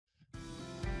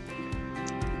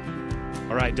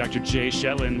All right, Dr. Jay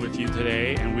Shetlin with you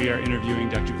today, and we are interviewing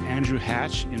Dr. Andrew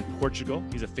Hatch in Portugal.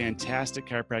 He's a fantastic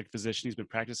chiropractic physician. He's been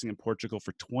practicing in Portugal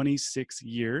for 26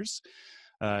 years,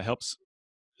 helps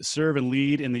serve and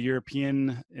lead in the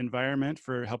European environment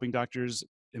for helping doctors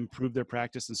improve their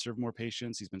practice and serve more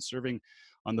patients. He's been serving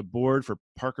on the board for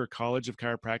Parker College of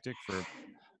Chiropractic for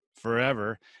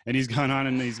forever, and he's gone on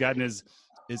and he's gotten his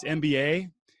MBA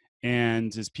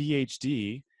and his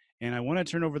PhD. And I want to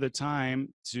turn over the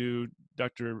time to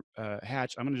Dr.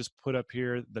 Hatch. I'm going to just put up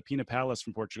here the Pina Palace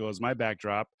from Portugal as my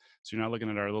backdrop, so you're not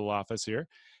looking at our little office here.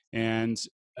 And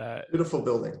beautiful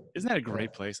building. Isn't that a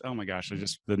great place? Oh my gosh,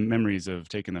 the memories of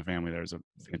taking the family there is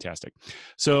fantastic.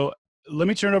 So let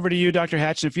me turn over to you, Dr.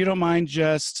 Hatch. And if you don't mind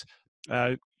just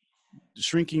turning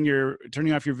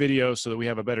off your video so that we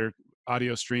have a better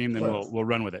audio stream, then we'll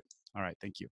run with it. All right,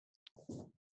 thank you.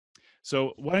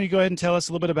 So why don't you go ahead and tell us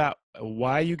a little bit about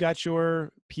why you got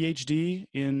your PhD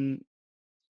in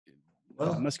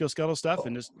musculoskeletal stuff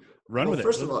and just run with it.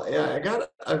 First of all, yeah,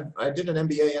 I did an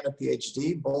MBA and a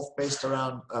PhD, both based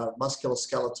around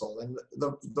musculoskeletal. And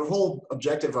the whole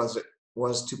objective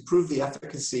was to prove the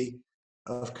efficacy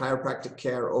of chiropractic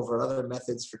care over other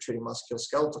methods for treating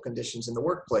musculoskeletal conditions in the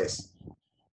workplace.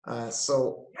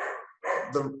 So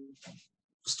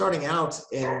starting out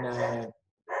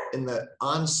in the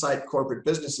on-site corporate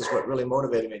business is what really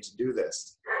motivated me to do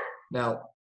this. Now,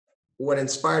 what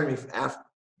inspired me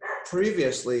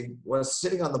previously was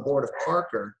sitting on the board of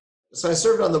Parker. So I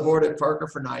served on the board at Parker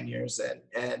for 9 years,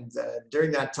 and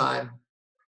during that time,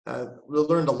 we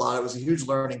learned a lot. It was a huge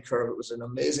learning curve. It was an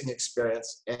amazing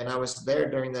experience, and I was there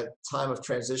during the time of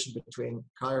transition between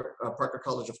Parker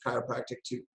College of Chiropractic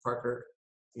to Parker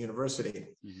University.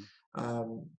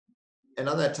 Mm-hmm. And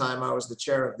on that time, I was the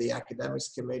chair of the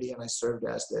academics committee, and I served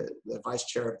as the vice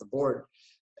chair of the board.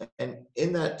 And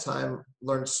in that time,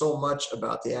 learned so much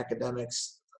about the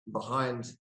academics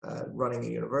behind running a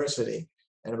university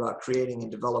and about creating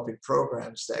and developing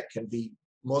programs that can be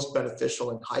most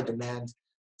beneficial and high demand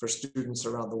for students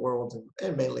around the world,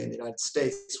 and mainly in the United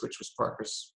States, which was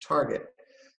Parker's target.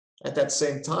 At that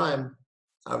same time,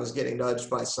 I was getting nudged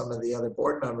by some of the other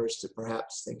board members to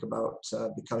perhaps think about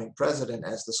becoming president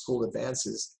as the school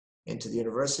advances into the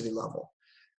university level.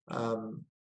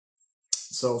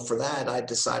 So for that, I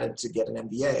decided to get an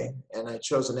MBA, and I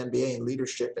chose an MBA in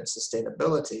leadership and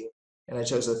sustainability. And I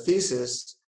chose a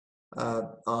thesis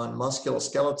on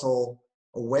musculoskeletal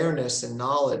awareness and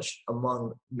knowledge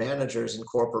among managers in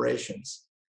corporations.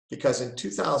 Because in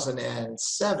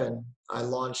 2007, I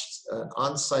launched an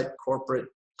on-site corporate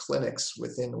clinics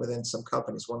within some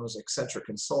companies. One was Accenture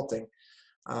Consulting.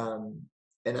 And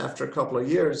after a couple of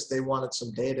years, they wanted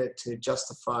some data to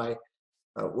justify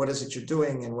what is it you're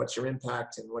doing and what's your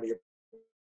impact and what are your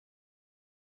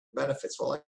benefits.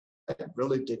 Well, I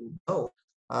really didn't know.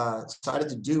 Decided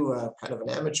to do a kind of an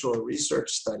amateur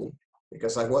research study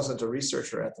because I wasn't a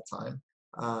researcher at the time.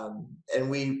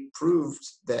 And we proved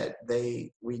that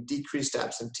we decreased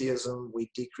absenteeism,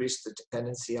 we decreased the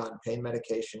dependency on pain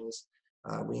medications,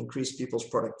 we increased people's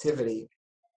productivity,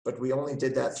 but we only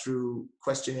did that through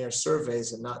questionnaire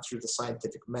surveys and not through the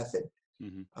scientific method.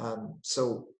 Mm-hmm.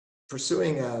 So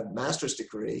pursuing a master's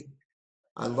degree,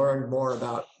 I learned more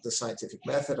about the scientific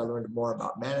method. I learned more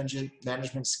about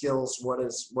management skills. What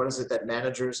is it that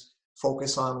managers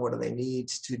focus on? What do they need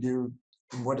to do?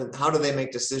 How do they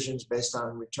make decisions based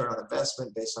on return on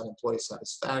investment, based on employee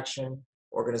satisfaction,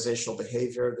 organizational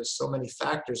behavior? There's so many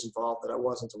factors involved that I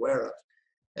wasn't aware of.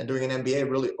 And doing an MBA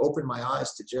really opened my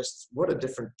eyes to just what a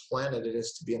different planet it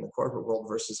is to be in the corporate world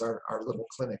versus our little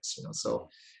clinics,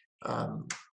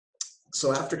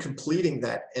 So after completing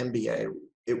that MBA,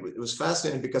 it was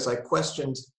fascinating because I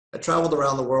traveled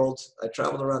around the world. I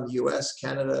traveled around the US,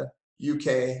 Canada,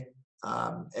 UK,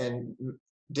 and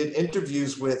did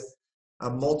interviews with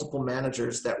multiple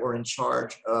managers that were in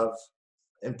charge of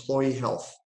employee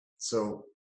health. So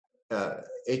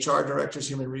HR directors,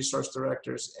 human resource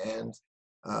directors, and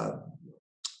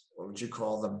what would you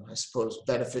call them? I suppose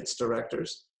benefits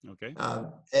directors. Okay.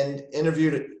 And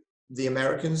interviewed the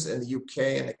Americans and the UK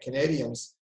and the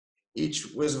Canadians. Each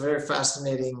was very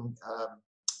fascinating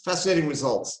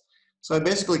results. So I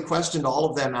basically questioned all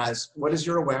of them as, what is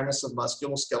your awareness of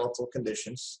musculoskeletal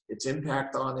conditions, its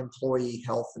impact on employee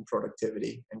health and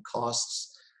productivity and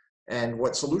costs, and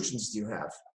what solutions do you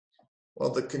have? Well,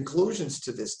 the conclusions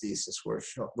to this thesis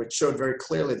which showed very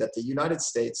clearly that the United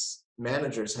States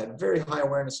managers had very high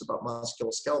awareness about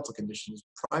musculoskeletal conditions,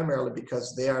 primarily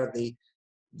because they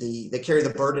carry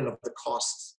the burden of the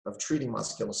costs of treating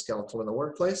musculoskeletal in the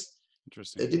workplace.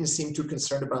 Interesting. They didn't seem too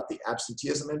concerned about the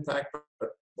absenteeism impact, but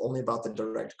only about the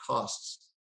direct costs.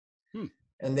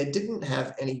 and they didn't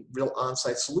have any real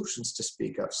on-site solutions to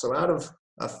speak of. So out of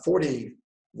 40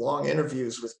 long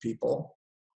interviews with people,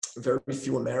 very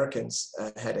few Americans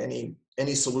had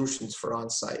any solutions for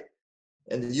on-site.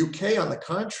 In the UK, on the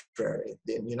contrary,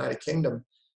 in the United Kingdom,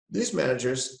 these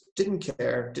managers didn't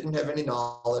care, didn't have any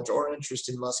knowledge or interest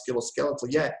in musculoskeletal,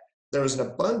 yet there was an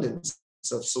abundance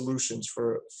of solutions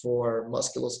for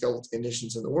musculoskeletal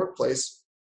conditions in the workplace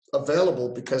available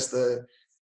because the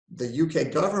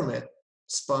UK government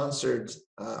sponsored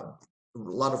a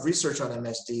lot of research on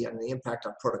MSD and the impact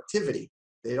on productivity.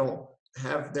 They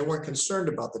weren't concerned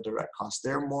about the direct cost.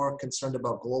 They're more concerned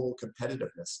about global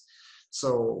competitiveness.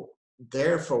 So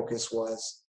their focus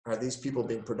was, are these people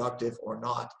being productive or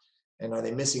not? And are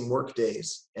they missing work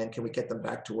days? And can we get them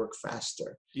back to work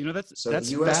faster? That's the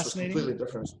US fascinating. Was completely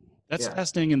different. That's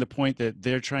fascinating in the point that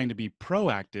they're trying to be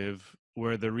proactive,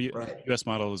 where the US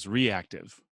model is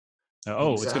reactive.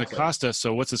 Exactly. It's going to cost us.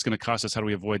 So what's this going to cost us? How do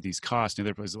we avoid these costs? And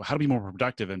how to be more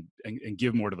productive and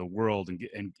give more to the world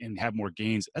and have more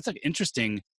gains? That's an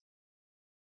interesting,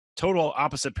 total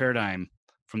opposite paradigm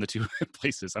from the two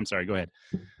places. I'm sorry, go ahead.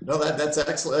 No, that's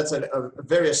excellent. That's a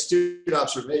very astute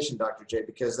observation, Dr. J,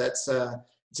 because it's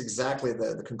exactly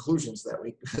the conclusions that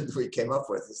we came up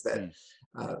with, is that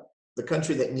the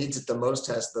country that needs it the most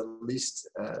has the least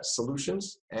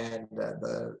solutions, and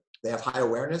they have high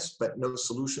awareness, but no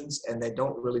solutions, and they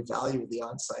don't really value the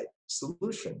on-site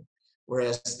solution.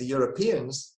 Whereas the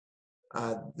Europeans,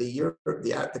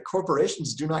 the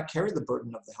corporations do not carry the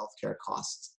burden of the healthcare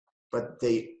costs, but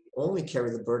they only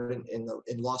carry the burden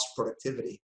in lost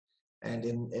productivity and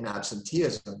in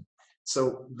absenteeism.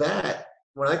 So that,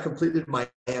 when I completed my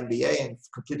MBA and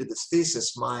completed this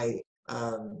thesis, my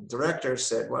director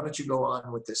said, why don't you go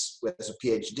on with this as a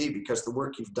PhD, because the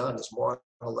work you've done is more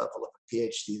on a level of a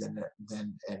PhD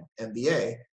than an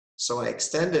MBA. So I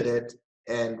extended it,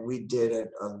 and we did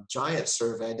a giant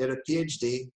survey. I did a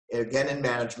PhD, again in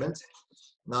management,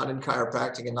 not in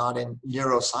chiropractic and not in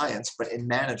neuroscience, but in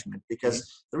management,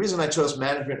 because the reason I chose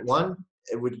management, one,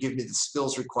 it would give me the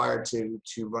skills required to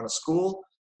run a school,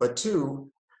 but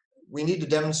two, we need to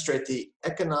demonstrate the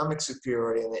economic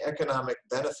superiority and the economic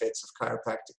benefits of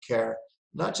chiropractic care,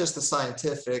 not just the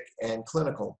scientific and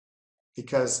clinical,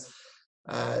 because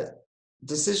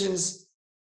decisions,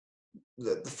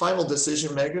 the final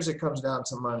decision makers, it comes down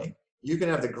to money. You can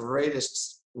have the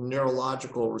greatest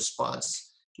neurological response.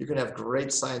 You can have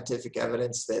great scientific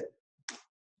evidence that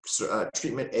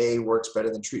treatment A works better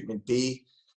than treatment B.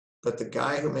 But the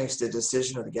guy who makes the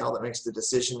decision, or the gal that makes the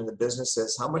decision in the business,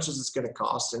 says, how much is this going to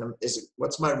cost? And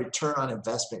what's my return on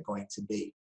investment going to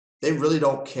be? They really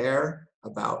don't care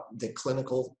about the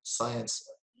clinical science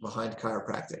behind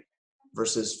chiropractic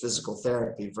versus physical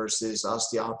therapy versus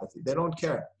osteopathy. They don't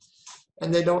care.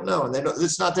 And they don't know. And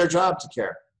it's not their job to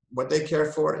care. What they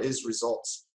care for is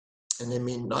results. And they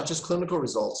mean not just clinical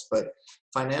results, but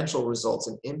financial results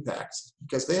and impacts,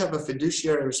 because they have a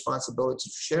fiduciary responsibility to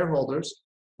shareholders,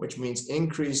 which means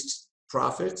increased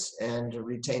profits and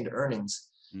retained earnings.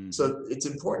 So it's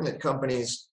important that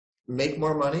companies make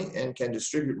more money and can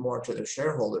distribute more to their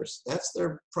shareholders. That's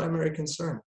their primary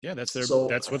concern. Yeah, that's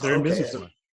what they're in business for.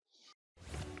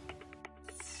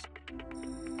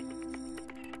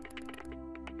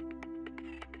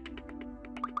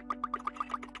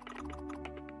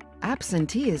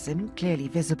 Absenteeism, clearly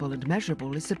visible and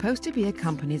measurable, is supposed to be a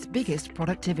company's biggest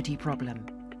productivity problem.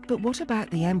 But what about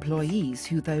the employees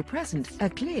who, though present, are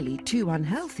clearly too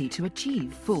unhealthy to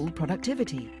achieve full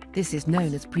productivity? This is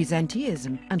known as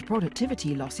presenteeism, and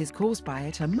productivity losses caused by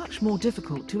it are much more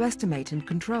difficult to estimate and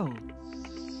control.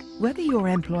 Whether your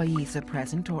employees are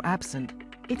present or absent,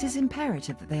 it is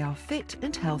imperative that they are fit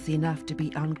and healthy enough to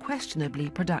be unquestionably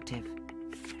productive.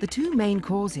 The two main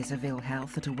causes of ill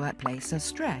health at a workplace are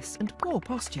stress and poor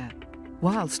posture.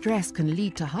 While stress can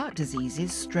lead to heart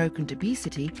diseases, stroke and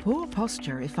obesity, poor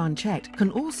posture, if unchecked,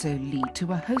 can also lead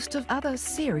to a host of other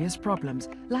serious problems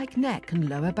like neck and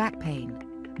lower back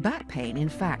pain. Back pain, in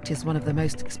fact, is one of the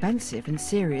most expensive and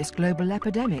serious global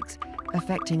epidemics,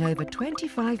 affecting over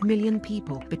 25 million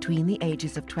people between the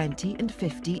ages of 20 and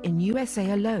 50 in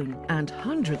USA alone, and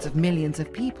hundreds of millions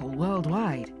of people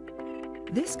worldwide.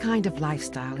 This kind of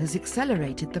lifestyle has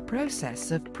accelerated the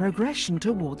process of progression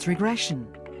towards regression.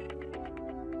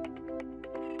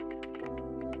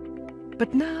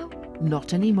 But now,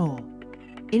 not anymore.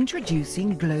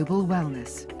 Introducing Global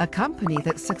Wellness, a company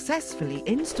that successfully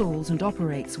installs and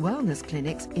operates wellness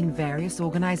clinics in various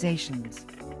organizations.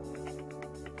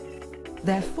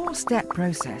 Their four-step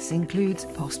process includes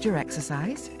posture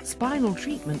exercise, spinal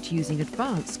treatment using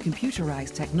advanced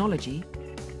computerized technology,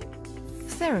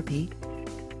 therapy,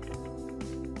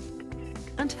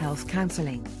 and health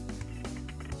counselling.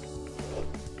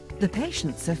 The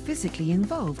patients are physically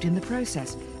involved in the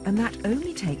process, and that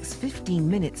only takes 15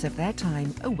 minutes of their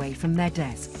time away from their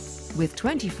desk. With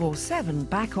 24/7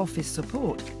 back-office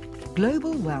support,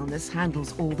 Global Wellness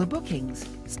handles all the bookings,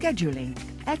 scheduling,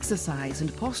 exercise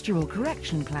and postural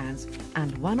correction plans,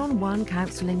 and one-on-one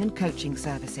counselling and coaching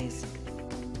services.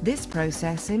 This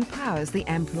process empowers the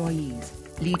employees,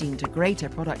 leading to greater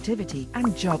productivity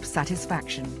and job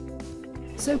satisfaction.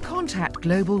 So contact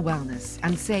Global Wellness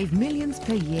and save millions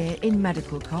per year in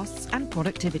medical costs and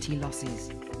productivity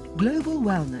losses. Global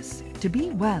Wellness. To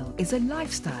be well is a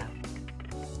lifestyle.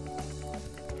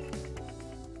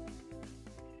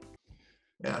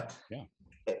 Yeah.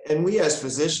 And we as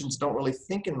physicians don't really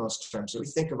think in those terms. So we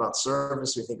think about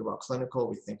service, we think about clinical,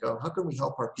 we think, oh, how can we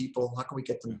help our people? How can we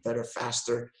get them better,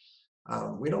 faster?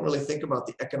 We don't really think about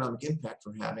the economic impact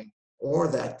we're having, or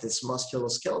that this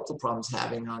musculoskeletal problem is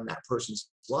having on that person's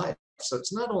life. So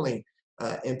it's not only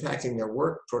impacting their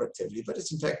work productivity, but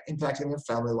it's impacting their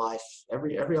family life,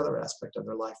 every other aspect of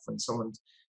their life. When someone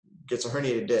gets a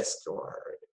herniated disc, or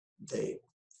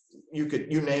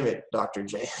you name it, Dr.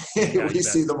 J. We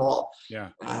see them all. Yeah.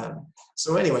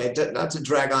 So anyway, not to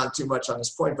drag on too much on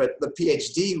this point, but the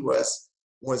PhD was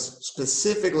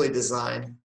specifically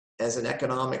designed as an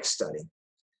economic study.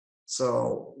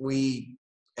 So we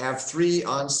have 3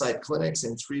 on-site clinics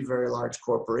in 3 very large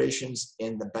corporations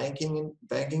in the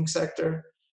banking sector,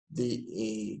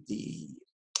 the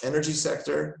energy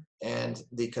sector, and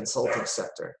the consulting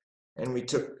sector. And we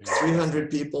took 300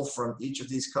 people from each of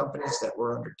these companies that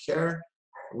were under care.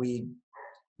 We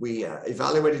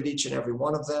evaluated each and every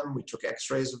one of them. We took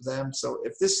x-rays of them. So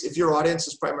if your audience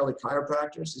is primarily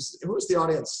chiropractors, who is the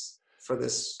audience for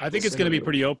this? I think it's going to be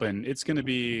pretty open. It's going to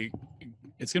be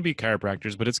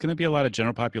chiropractors, but it's going to be a lot of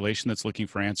general population that's looking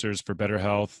for answers for better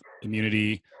health,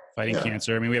 immunity, fighting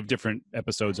cancer. I mean, we have different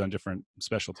episodes on different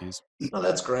specialties. Oh,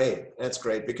 that's great. That's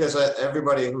great, because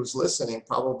everybody who's listening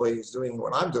probably is doing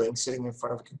what I'm doing, sitting in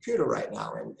front of a computer right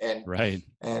now. Right.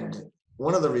 And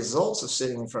one of the results of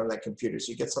sitting in front of that computer is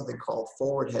you get something called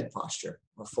forward head posture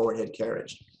or forward head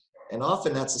carriage. And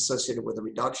often that's associated with a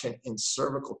reduction in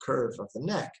cervical curve of the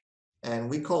neck. And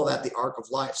we call that the arc of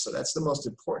life. So that's the most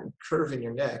important curve in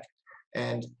your neck.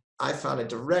 And I found a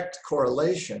direct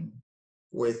correlation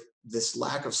with this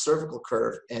lack of cervical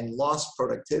curve and lost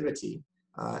productivity,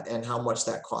 and how much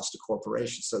that costs a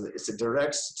corporation. So it's a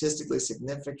direct, statistically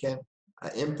significant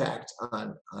impact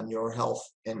on your health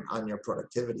and on your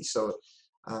productivity. So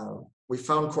we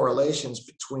found correlations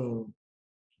between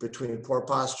poor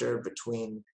posture,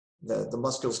 between the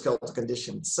musculoskeletal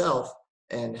condition itself,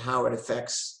 and how it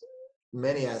affects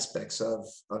many aspects of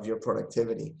your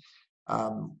productivity.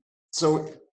 So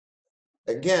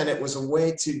again, it was a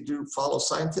way to follow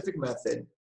scientific method,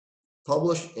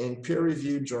 publish in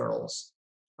peer-reviewed journals,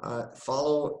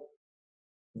 follow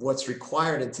what's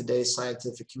required in today's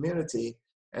scientific community,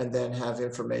 and then have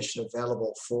information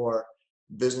available for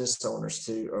business owners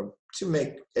to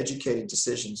make educated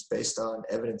decisions based on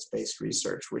evidence-based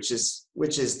research, which is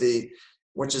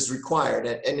required.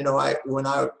 And you know, when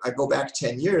I go back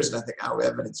 10 years and I think, oh,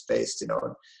 evidence-based, you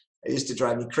know, it used to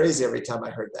drive me crazy every time I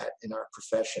heard that in our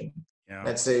profession. Yeah.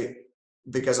 I'd say,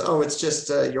 because, oh, it's just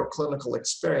your clinical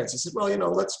experience. I said, well, you know,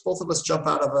 let's both of us jump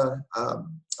out of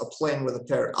a plane with a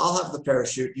parachute. I'll have the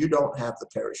parachute, you don't have the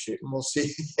parachute, and we'll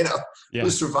see, you know, who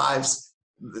survives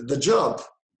the jump.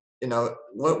 You know,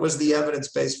 what was the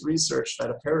evidence-based research that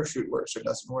a parachute works or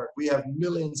doesn't work? We have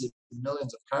millions and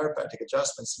millions of chiropractic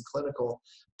adjustments and clinical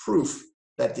proof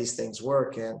that these things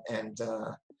work. And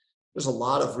there's a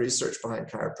lot of research behind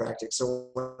chiropractic. So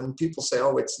when people say,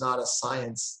 oh, it's not a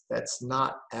science, that's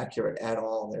not accurate at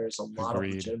all. There's a lot of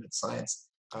legitimate science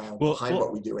behind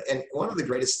what we do. And one of the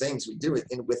greatest things we do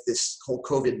with this whole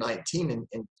COVID-19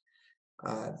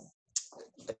 and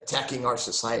attacking our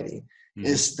society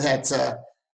is that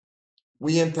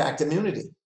we impact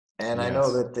immunity. And I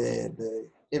know that the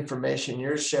information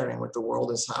you're sharing with the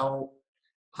world is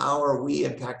how are we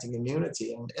impacting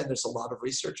immunity? And there's a lot of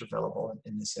research available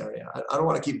in this area. I don't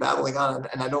want to keep babbling on,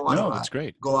 and I don't want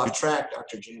to go off track,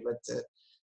 Dr. G,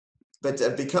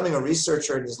 but becoming a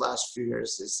researcher in these last few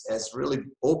years has really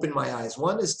opened my eyes.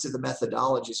 One is to the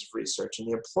methodologies of research and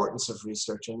the importance of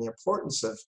research and the importance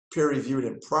of peer-reviewed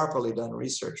and properly done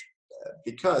research.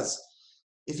 Because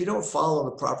if you don't follow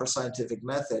the proper scientific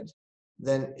method,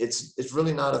 then it's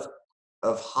really not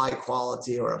of high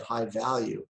quality or of high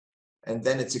value. And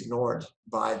then it's ignored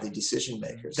by the decision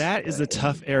makers. That is a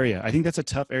tough area. I think that's a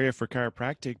tough area for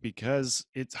chiropractic, because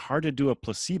it's hard to do a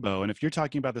placebo. And if you're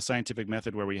talking about the scientific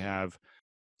method where we have...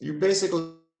 You're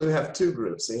basically have two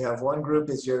groups. So you have one group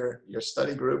is your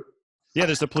study group. Yeah,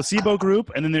 there's the placebo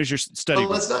group, and then there's your study Well,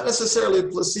 group. it's not necessarily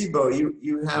placebo.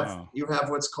 You Oh, have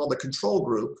what's called a control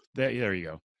group. there you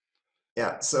go.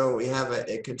 Yeah. So we have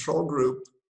a control group,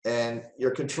 and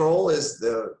your control is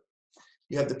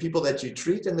you have the people that you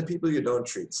treat and the people you don't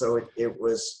treat. So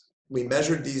we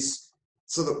measured these.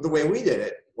 So the way we did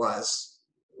it was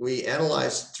we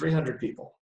analyzed 300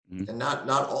 people, Mhm. and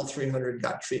not all 300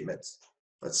 got treatments,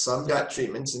 but some got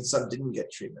treatments and some didn't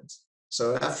get treatments.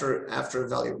 So after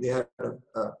we had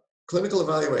clinical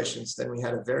evaluations, then we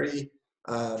had a very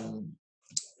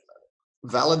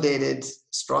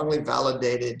strongly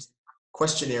validated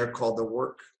questionnaire called the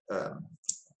work.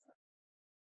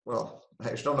 Well,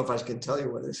 I don't know if I can tell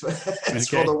you what it is. It's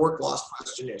Okay. called the work loss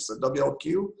questionnaire. So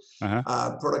WLQ,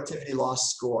 Uh-huh. productivity loss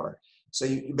score. So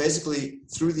you basically,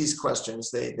 through these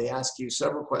questions, they ask you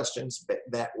several questions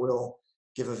that will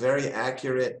give a very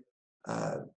accurate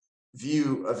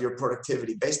view of your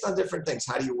productivity based on different things.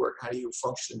 How do you work? How do you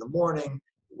function in the morning?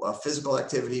 Physical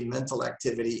activity, mental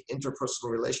activity, interpersonal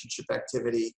relationship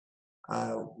activity,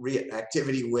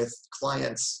 activity with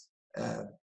clients,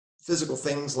 physical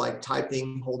things like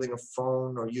typing, holding a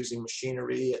phone, or using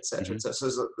machinery, et cetera, et cetera.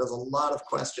 So there's a lot of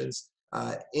questions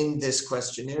in this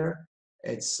questionnaire.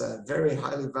 It's very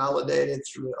highly validated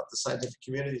throughout the scientific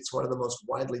community. It's one of the most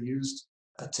widely used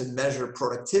to measure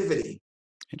productivity.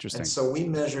 Interesting. And so we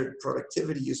measured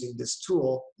productivity using this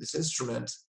tool, this instrument.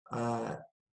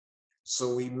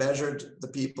 So we measured the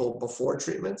people before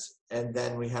treatment, and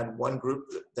then we had one group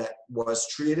that was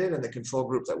treated and the control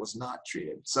group that was not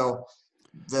treated. So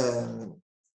the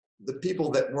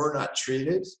people that were not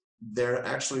treated, they're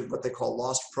actually what they call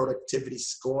lost productivity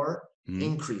score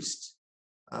increased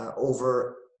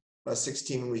over a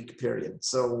 16-week period.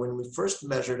 So when we first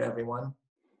measured everyone,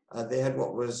 they had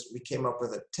we came up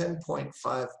with a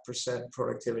 10.5%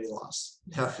 productivity loss.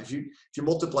 Now, if you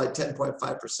multiply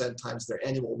 10.5% times their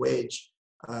annual wage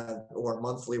or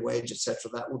monthly wage, etc.,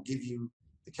 that will give you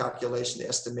the calculation, the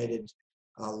estimated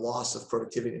loss of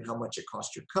productivity and how much it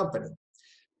cost your company.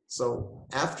 So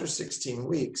after 16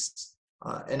 weeks,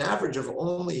 an average of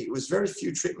it was very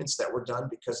few treatments that were done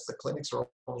because the clinics are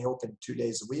only open 2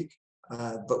 days a week.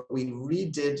 But we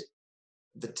redid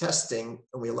the testing,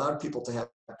 and we allowed people to have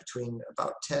between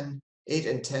about 8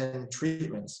 and 10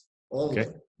 treatments only,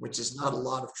 which is not a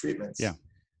lot of treatments. Yeah.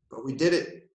 But we did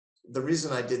it. The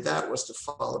reason I did that was to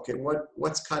follow, okay,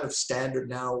 what's kind of standard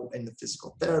now in the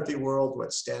physical therapy world,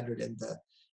 what's standard in the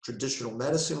traditional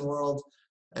medicine world,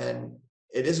 and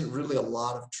it isn't really a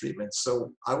lot of treatments.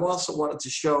 So I also wanted to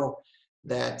show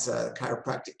that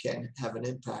chiropractic can have an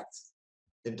impact.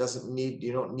 You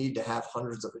don't need to have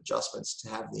hundreds of adjustments to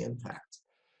have the impact.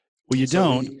 Well, you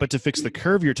don't, but to fix the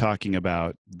curve you're talking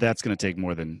about, that's going to take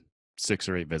more than 6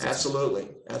 or 8 visits.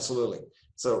 Absolutely.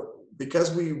 So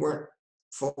because we weren't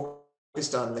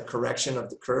focused on the correction of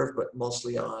the curve, but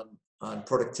mostly on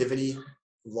productivity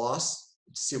loss,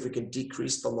 to see if we can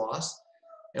decrease the loss,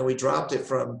 and we dropped it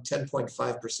from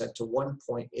 10.5% to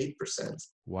 1.8%.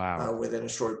 Wow. Within a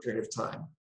short period of time.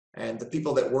 And the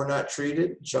people that were not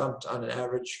treated jumped on an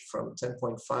average from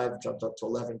 10.5 jumped up to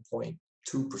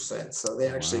 11.2%. So they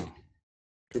actually,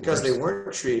 because they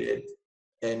weren't treated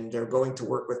and they're going to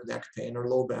work with neck pain or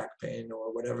low back pain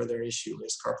or whatever their issue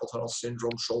is, carpal tunnel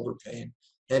syndrome, shoulder pain,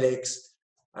 headaches,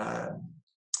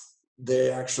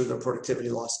 their productivity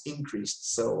loss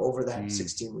increased. So over that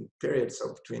 16-week period,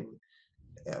 so between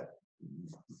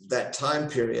that time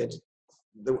period,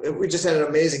 we just had an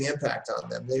amazing impact on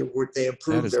them. They improved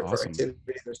their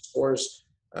productivity. Their scores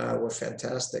were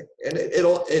fantastic. And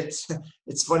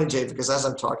it's funny, Jay, because as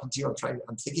I'm talking to you,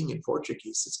 I'm thinking in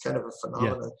Portuguese. It's kind of a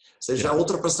phenomenon. So já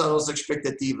ultrapassaram as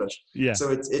expectativas. Yeah.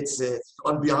 So it's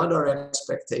on beyond our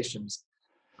expectations.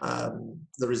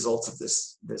 The results of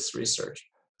this research.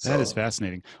 That is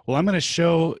fascinating. Well, I'm going to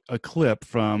show a clip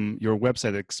from your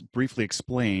website that briefly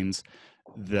explains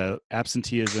the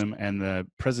absenteeism and the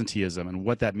presenteeism and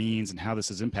what that means and how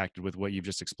this is impacted with what you've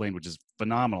just explained, which is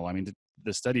phenomenal. I mean,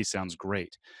 the study sounds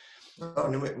great.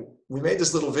 We made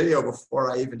this little video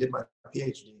before I even did my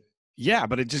PhD. Yeah,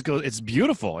 but it's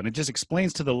beautiful. And it just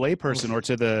explains to the layperson or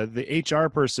to the HR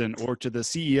person or to the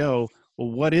CEO,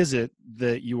 well, what is it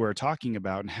that you are talking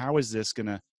about? And how is this going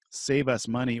to save us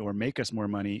money or make us more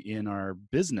money in our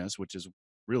business, which is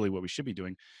really what we should be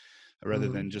doing, rather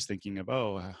than just thinking of,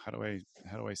 how do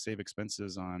I save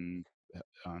expenses on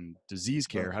disease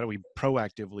care? How do we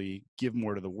proactively give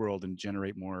more to the world and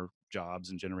generate more jobs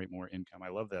and generate more income? I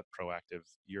love that proactive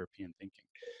European thinking.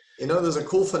 There's a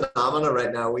cool phenomenon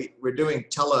right now. We're doing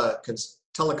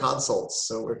teleconsults.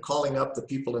 So we're calling up the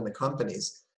people in the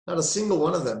companies Not a single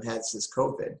one of them had this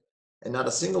COVID. And not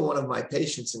a single one of my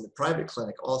patients in the private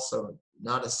clinic also,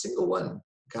 not a single one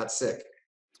got sick.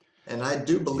 And I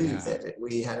do believe Yeah. that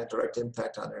we had a direct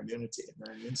impact on their immunity and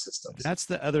their immune systems. That's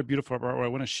the other beautiful part where I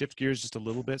want to shift gears just a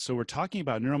little bit. So we're talking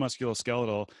about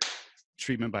neuromusculoskeletal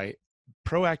treatment by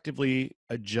proactively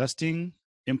adjusting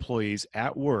employees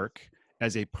at work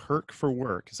as a perk for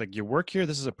work. It's like, you work here,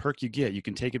 this is a perk you get. You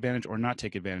can take advantage or not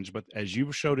take advantage. But as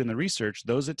you showed in the research,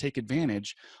 those that take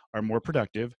advantage are more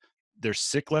productive. They're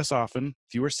sick less often,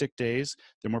 fewer sick days.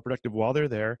 They're more productive while they're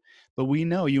there. But we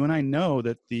know, you and I know,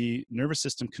 that the nervous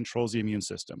system controls the immune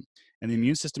system. And the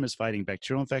immune system is fighting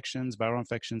bacterial infections, viral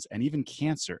infections, and even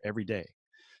cancer every day.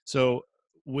 So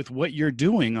with what you're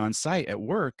doing on site at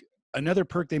work, another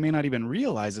perk they may not even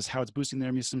realize is how it's boosting their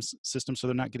immune system so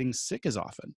they're not getting sick as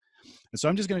often. And so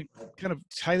I'm just going to kind of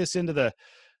tie this into the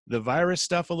virus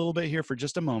stuff a little bit here for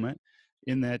just a moment,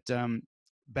 in that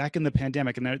back in the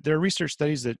pandemic, and there are research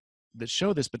studies that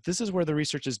show this, but this is where the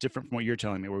research is different from what you're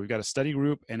telling me, where we've got a study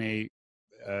group and a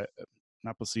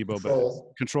not placebo,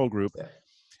 but control group. Yeah.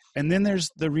 And then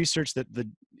there's the research that the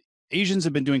Asians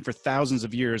have been doing for thousands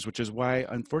of years, which is why,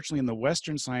 unfortunately, in the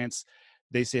Western science,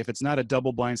 they say if it's not a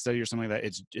double-blind study or something like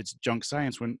that, it's junk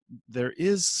science, when there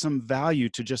is some value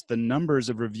to just the numbers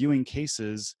of reviewing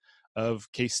cases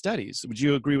of case studies. Would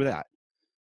you agree with that?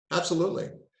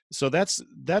 Absolutely. So that's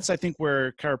I think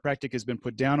where chiropractic has been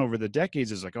put down over the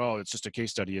decades, is like, oh, it's just a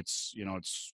case study. It's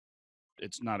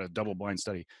not a double-blind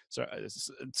study. So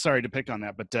sorry to pick on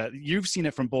that, but you've seen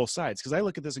it from both sides. Because I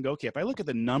look at this and go, okay, if I look at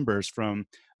the numbers from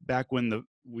back when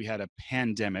we had a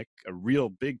pandemic, a real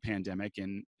big pandemic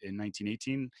in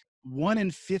 1918, 1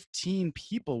 in 15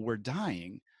 people were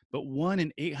dying, but 1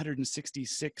 in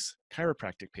 866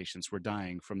 chiropractic patients were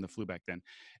dying from the flu back then.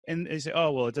 And they say,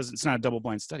 oh, well, it's not a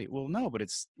double-blind study. Well, no, but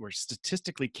we're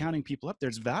statistically counting people up.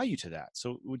 There's value to that.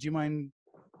 So would you mind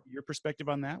your perspective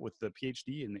on that, with the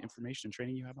PhD and the information and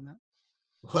training you have on that?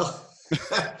 Well,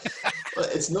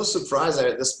 it's no surprise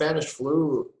that the Spanish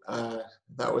flu,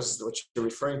 that was what you're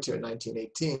referring to in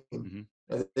 1918.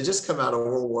 Mm-hmm. They just come out of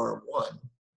World War I,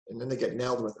 and then they get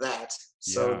nailed with that.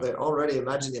 So they already,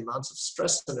 imagine the amounts of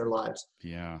stress in their lives.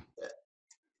 Yeah.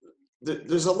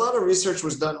 There's a lot of research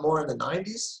was done more in the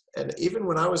 90s. And even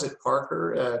when I was at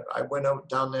Parker, I went out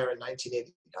down there in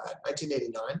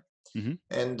 1989. Mm-hmm.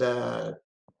 And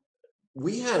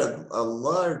we had a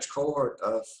large cohort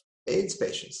of AIDS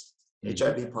patients,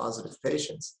 mm-hmm. HIV positive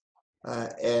patients.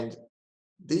 And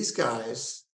these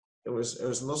guys, it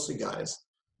was mostly guys,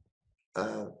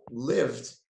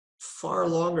 lived far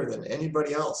longer than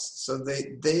anybody else. So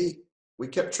we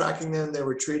kept tracking them. They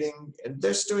were treating, and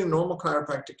they're just doing normal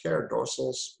chiropractic care,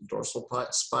 dorsal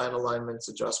spine alignments,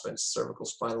 adjustments, cervical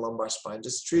spine, lumbar spine,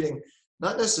 just treating,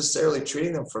 not necessarily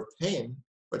treating them for pain,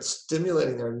 but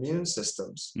stimulating their immune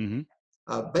systems. Mm-hmm.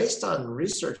 Based on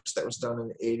research that was done in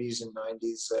the 80s and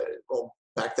 90s. Well,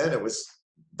 back then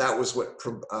that was what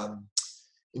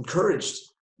encouraged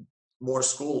more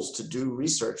schools to do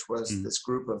research, was mm-hmm. this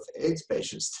group of AIDS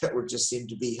patients that were just seemed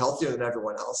to be healthier than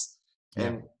everyone else. Yeah.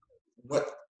 And what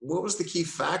was the key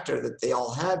factor that they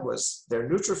all had was their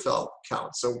neutrophil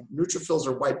count. So neutrophils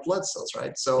are white blood cells,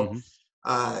 right? So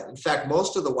mm-hmm. In fact,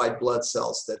 most of the white blood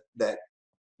cells that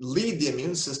lead the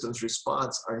immune system's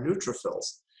response are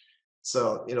neutrophils.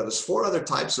 So, there's 4 other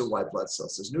types of white blood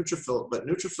cells. There's but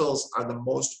neutrophils are the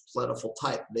most plentiful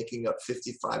type, making up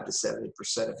 55 to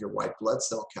 70% of your white blood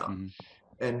cell count. Mm-hmm.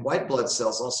 And white blood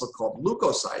cells, also called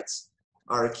leukocytes,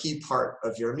 are a key part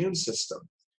of your immune system.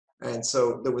 And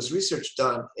so there was research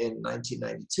done in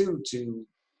 1992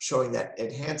 showing that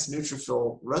enhanced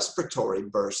neutrophil respiratory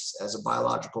bursts as a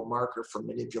biological marker for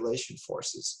manipulation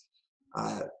forces.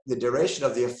 The duration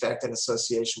of the effect in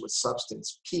association with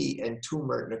substance P and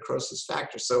tumor necrosis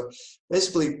factors. So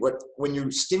basically, when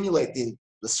you stimulate the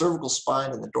cervical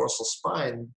spine and the dorsal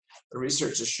spine, the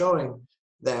research is showing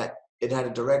that it had a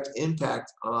direct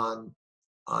impact on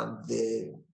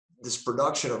this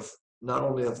production of not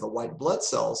only of the white blood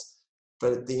cells,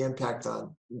 but the impact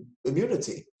on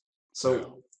immunity.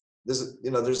 So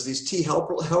there's these T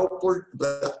helper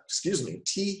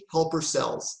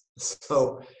cells.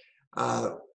 So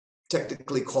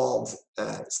technically called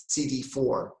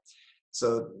CD4.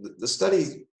 So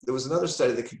there was another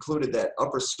study that concluded that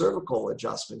upper cervical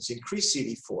adjustments increase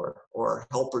CD4, or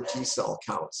helper T cell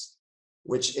counts,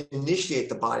 which initiate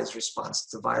the body's response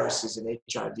to viruses in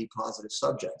HIV positive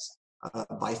subjects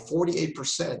by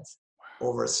 48%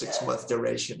 over a 6-month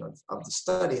duration of the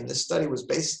study. And this study was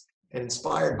based and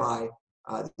inspired by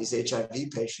these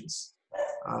HIV patients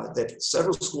that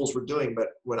several schools were doing. But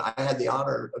when I had the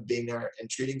honor of being there and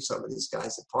treating some of these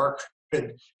guys at Park,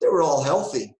 and they were all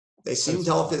healthy. They seemed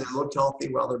That's- healthy, they looked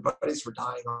healthy while their buddies were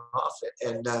dying off it.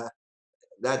 And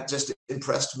that just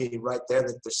impressed me right there,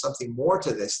 that there's something more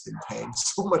to this than pain,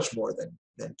 so much more than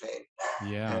pain.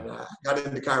 Yeah. And I got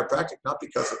into chiropractic not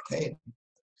because of pain,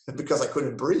 because I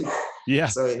couldn't breathe. Yeah.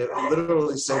 So it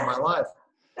literally saved my life.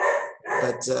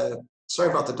 But sorry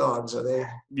about the dogs. Are they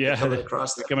coming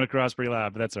across? They're coming across pretty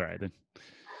loud, but that's all right then.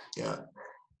 Yeah.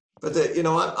 But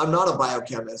I'm not a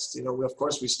biochemist. Of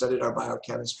course we studied our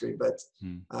biochemistry, but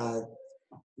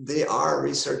they are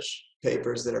research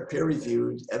papers that are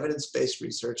peer-reviewed, evidence-based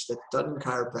research that's done in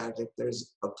chiropractic.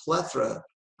 There's a plethora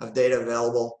of data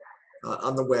available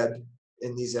on the web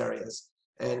in these areas,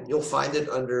 and you'll find it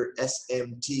under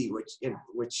SMT,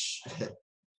 which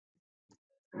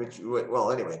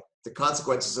well, anyway, the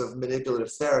consequences of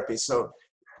manipulative therapy. So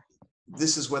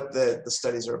this is what the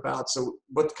studies are about. So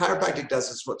what chiropractic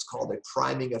does is what's called a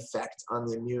priming effect on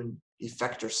the immune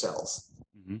effector cells.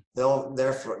 Mm-hmm.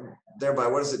 Thereby,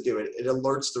 what does it do? It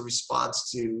alerts the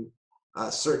response to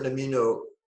certain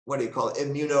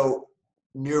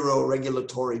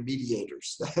immunoneuroregulatory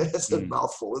mediators. That's a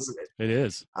mouthful, isn't it? It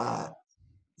is.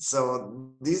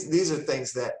 So these are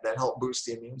things that help boost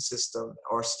the immune system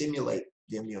or stimulate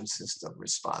the immune system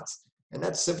response. And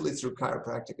that's simply through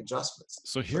chiropractic adjustments.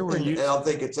 So here I don't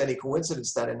think it's any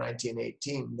coincidence that in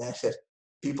 1918 that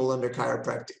people under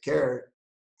chiropractic care,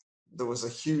 there was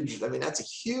that's a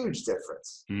huge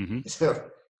difference. Mm-hmm.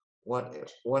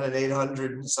 One in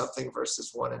 800 and something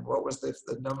versus one in, what was the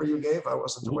number you gave? I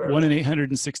wasn't aware. 1 in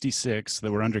 866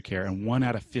 that were under care, and 1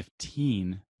 out of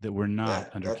 15 that were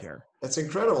not under care. That's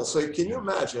incredible. So can you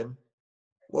imagine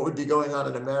what would be going on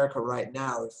in America right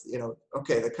now if, the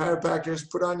chiropractors,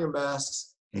 put on your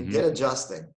masks and get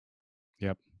adjusting.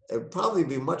 Yep. It would probably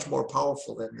be much more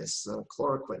powerful than this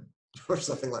chloroquine or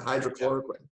something like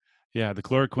hydrochloroquine. Yeah, the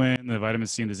chloroquine, the vitamin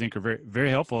C, and the zinc are very, very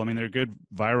helpful. I mean, they're good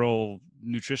viral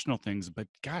nutritional things, but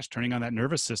gosh, turning on that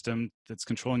nervous system that's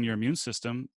controlling your immune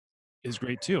system is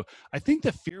great too. I think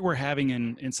the fear we're having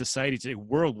in society today,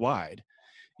 worldwide,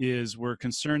 is we're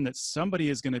concerned that somebody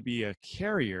is going to be a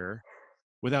carrier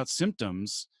without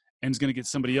symptoms and is going to get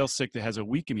somebody else sick that has a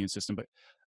weak immune system. But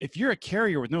if you're a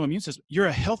carrier with no immune system, you're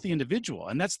a healthy individual.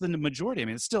 And that's the majority. I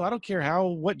mean, it's still, I don't care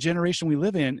what generation we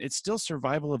live in, it's still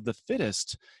survival of the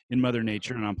fittest in Mother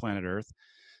Nature and on planet Earth.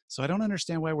 So I don't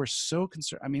understand why we're so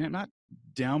concerned. I mean, I'm not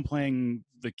downplaying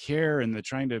the care and the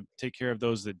trying to take care of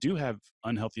those that do have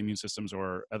unhealthy immune systems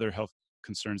or other health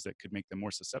concerns that could make them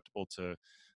more susceptible to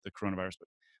the coronavirus. But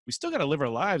we still got to live our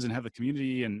lives and have the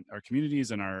community and our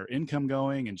communities and our income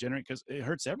going and generate, because it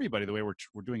hurts everybody the way we're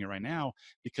doing it right now,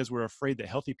 because we're afraid that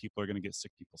healthy people are going to get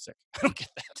sick people sick. I don't get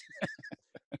that.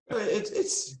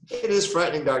 It is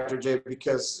frightening, Dr. J,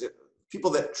 because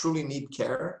people that truly need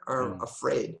care are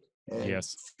afraid, and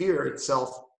fear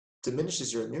itself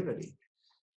diminishes your immunity.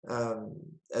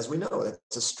 As we know,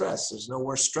 it's a stress. There's no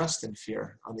worse stress than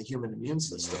fear on the human immune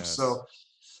system. Yes. So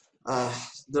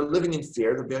they're living in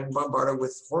fear. They're being bombarded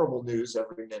with horrible news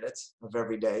every minute of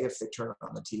every day if they turn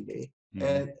on the TV.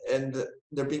 And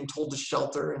they're being told to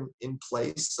shelter in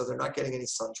place, so they're not getting any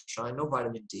sunshine, no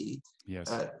vitamin D. Yes.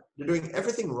 They're doing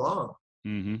everything wrong,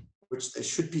 which they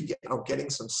should be getting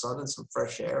some sun and some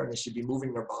fresh air, and they should be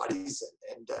moving their bodies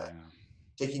and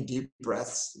taking deep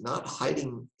breaths, not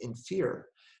hiding in fear.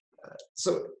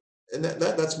 And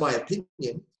that's my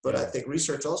opinion, but I think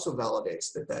research also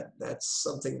validates that's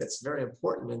something that's very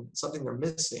important and something they're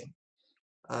missing.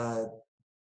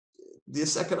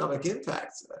 This economic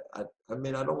impact, I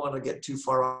mean, I don't want to get too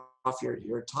far off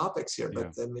your topics here,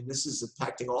 but I mean, this is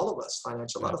impacting all of us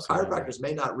financially. A lot of chiropractors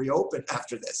may not reopen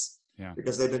after this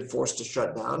because they've been forced to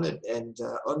shut down. And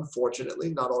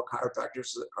unfortunately, not all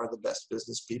chiropractors are the best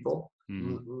business people,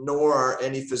 nor are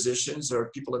any physicians or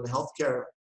people in the healthcare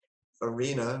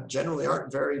arena generally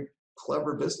aren't very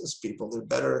clever business people.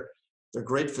 They're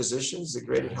great physicians, they're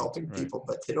great at helping people,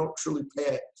 but they don't truly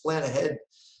plan ahead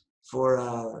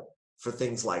for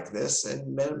things like this,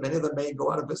 and many of them may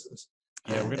go out of business.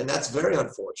 And that's very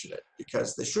unfortunate,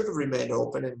 because they should have remained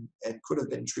open and could have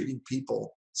been treating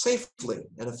people safely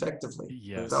and effectively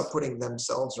without putting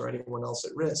themselves or anyone else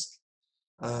at risk,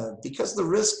 because the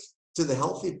risk to the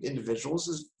healthy individuals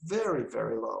is very,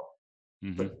 very low.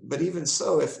 But even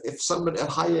so, if somebody at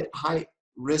high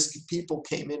risk people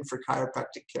came in for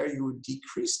chiropractic care, you would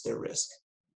decrease their risk.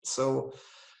 So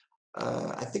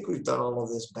I think we've done all of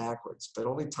this backwards, but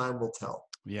only time will tell.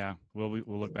 Yeah, well,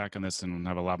 we'll look back on this and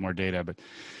have a lot more data. But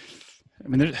I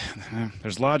mean,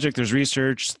 there's logic, there's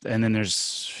research, and then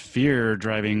there's fear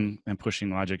driving and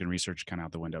pushing logic and research kind of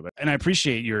out the window. And I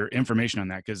appreciate your information on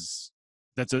that, because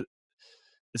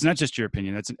it's not just your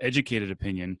opinion. That's an educated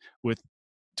opinion with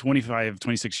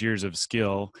 26 years of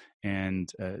skill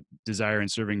and desire in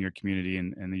serving your community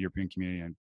and the European community.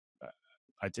 And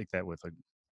I take that with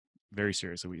very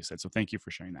seriously what you said. So thank you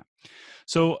for sharing that.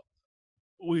 So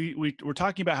we're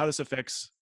talking about how this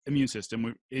affects immune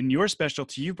system. In your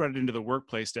specialty, you brought it into the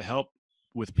workplace to help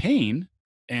with pain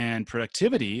and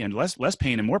productivity, and less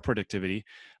pain and more productivity.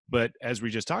 But as we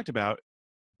just talked about,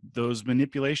 those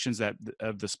manipulations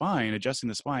of the spine, adjusting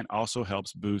the spine, also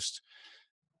helps boost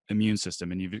immune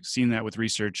system. And you've seen that with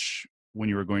research when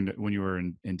you were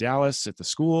in Dallas at the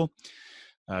school.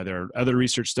 There are other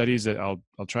research studies that I'll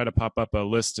try to pop up a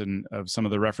list of some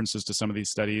of the references to some of these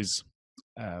studies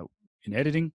in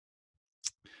editing.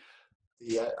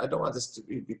 Yeah, I don't want this to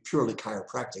be purely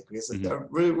chiropractic, because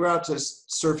we're out to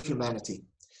serve humanity.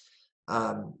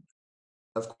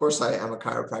 Of course, I'm a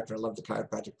chiropractor. I love the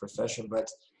chiropractic profession, but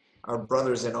our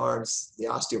brothers in arms, the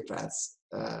osteopaths,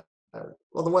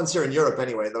 well, the ones here in Europe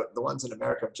anyway, the ones in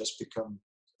America have just become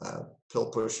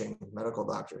pill-pushing medical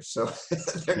doctors. So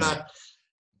they're not.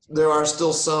 There are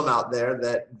still some out there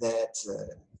that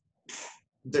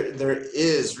there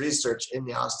is research in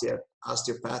the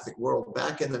osteopathic world.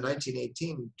 Back in the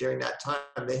 1918, during that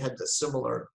time, they had a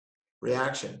similar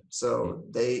reaction. So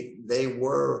they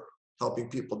were helping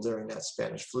people during that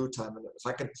Spanish flu time. And if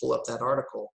I can pull up that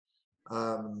article,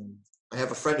 I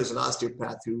have a friend who's an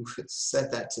osteopath who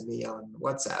sent that to me on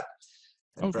WhatsApp,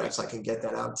 and perhaps I can get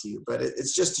that out to you. But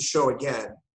it's just to show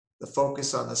again the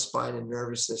focus on the spine and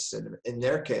nervous system. In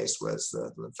their case, was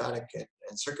the lymphatic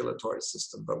and circulatory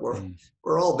system. But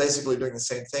we're all basically doing the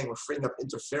same thing. We're freeing up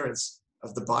interference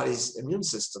of the body's immune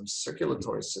systems,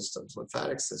 circulatory systems,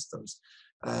 lymphatic systems,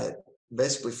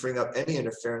 basically freeing up any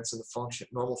interference in the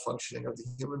normal functioning of the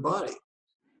human body.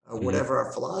 Whatever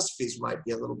our philosophies might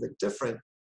be a little bit different,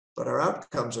 but our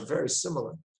outcomes are very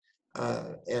similar.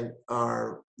 And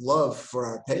our love for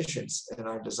our patients and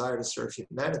our desire to serve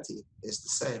humanity is the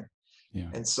same. Yeah.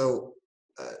 And so,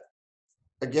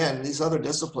 again, these other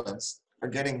disciplines are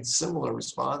getting similar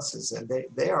responses, and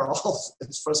they are all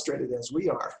as frustrated as we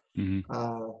are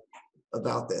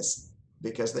about this,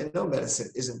 because they know medicine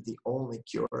isn't the only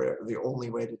cure, the only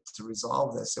way to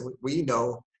resolve this. And we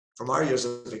know from our years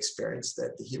of experience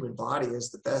that the human body is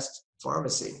the best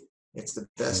pharmacy. It's the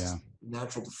best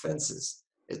natural defenses.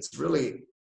 It's really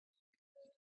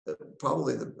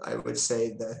probably I would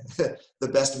say the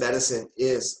best medicine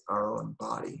is our own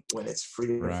body when it's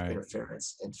free of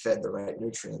interference and fed the right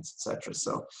nutrients, etc.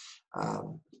 So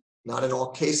not in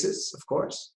all cases, of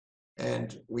course,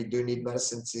 and we do need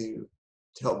medicine to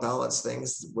help balance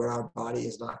things where our body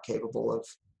is not capable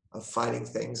of fighting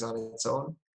things on its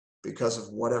own because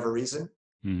of whatever reason.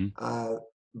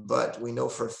 But we know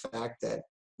for a fact that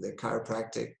the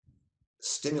chiropractic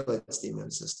stimulates the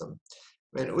immune system.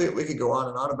 I mean, we could go on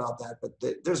and on about that, but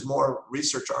there's more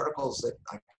research articles that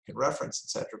I can reference,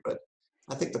 etc. But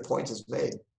I think the point is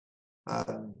made,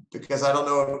 because I don't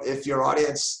know if your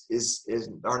audience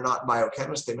are not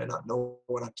biochemists. They may not know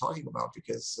what I'm talking about,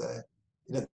 because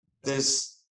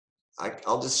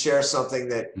I'll just share something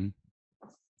that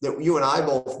you and I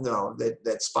both know,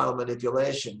 that spinal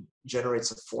manipulation generates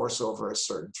a force over a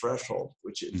certain threshold,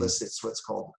 which elicits what's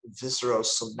called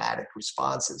viscerosomatic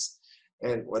responses.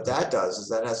 And what that does is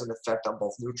that has an effect on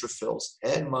both neutrophils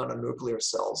and mononuclear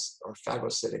cells, or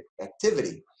phagocytic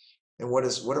activity. And what are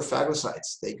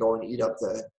phagocytes? They go and eat up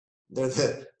they're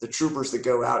the troopers that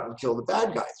go out and kill the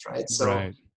bad guys, right?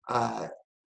 So,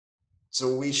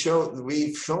 so we've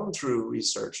shown through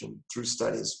research and through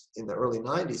studies in the early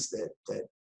 90s that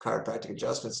chiropractic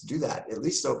adjustments do that, at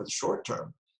least over the short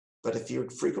term. But if you're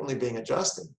frequently being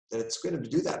adjusted, then it's going to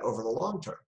do that over the long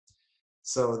term.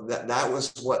 So that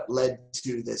was what led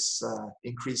to this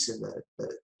increase in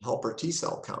the helper T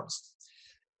cell counts.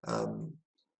 And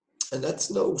that's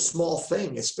no small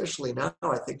thing, especially now.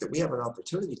 I think that we have an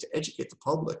opportunity to educate the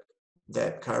public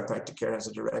that chiropractic care has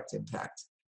a direct impact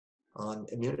on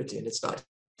immunity, and it's not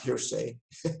hearsay.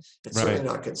 It's certainly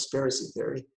not conspiracy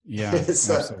theory. Yeah,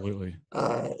 absolutely.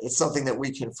 It's something that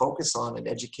we can focus on and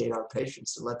educate our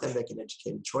patients and let them make an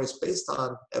educated choice based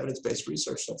on evidence-based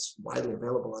research that's widely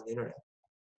available on the internet.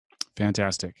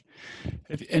 Fantastic.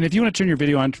 And if you want to turn your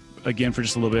video on again for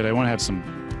just a little bit, I want to have some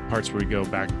parts where we go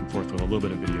back and forth with a little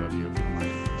bit of video of you. I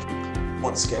don't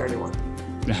want to scare anyone.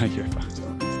 You're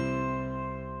fine.